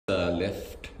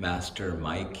LiftMaster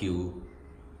MyQ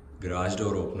garage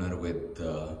door opener with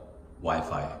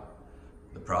Wi-Fi.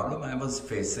 The problem I was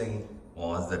facing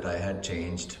was that I had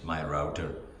changed my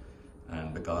router,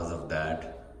 and because of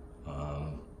that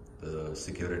the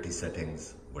security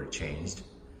settings were changed,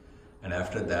 and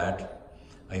after that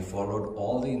I followed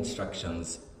all the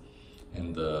instructions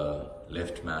in the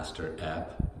LiftMaster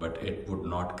app, but it would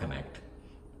not connect.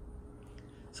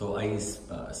 So I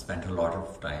spent a lot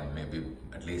of time, maybe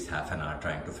at least half an hour,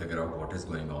 trying to figure out what is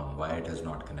going on, why it is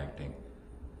not connecting.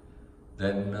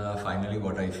 Then finally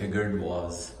what I figured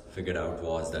out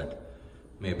was that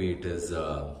maybe it is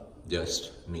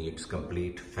just needs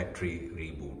complete factory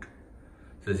reboot.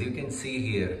 So as you can see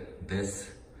here,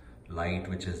 this light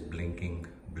which is blinking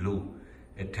blue,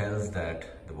 it tells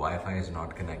that the Wi-Fi is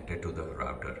not connected to the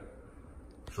router.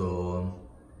 So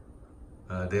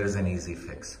there is an easy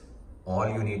fix. All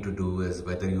you need to do is,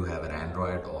 whether you have an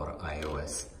Android or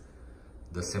iOS,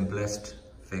 the simplest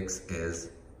fix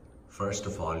is, first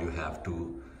of all, you have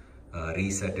to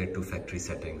reset it to factory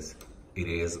settings,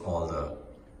 erase all the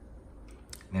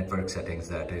network settings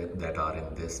that are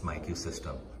in this MyQ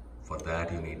system. For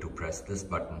that, you need to press this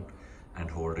button and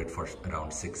hold it for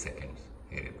around 6 seconds.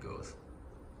 Here it goes.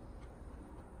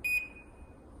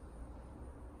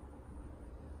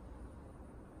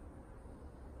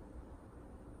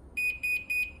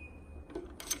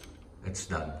 It's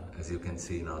done. As you can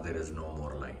see now, there is no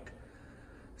more light.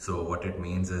 So what it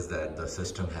means is that the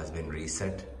system has been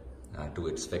reset to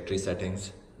its factory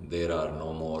settings. There are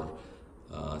no more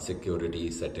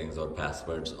security settings or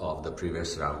passwords of the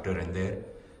previous router in there.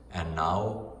 And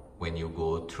now when you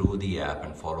go through the app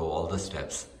and follow all the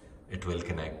steps, it will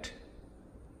connect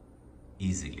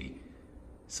easily.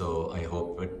 So I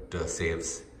hope it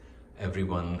saves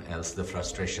everyone else the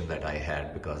frustration that I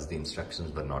had because the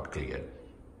instructions were not clear.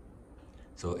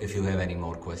 So if you have any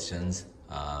more questions,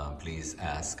 please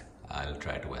ask. I'll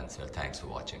try to answer. Thanks for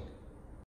watching.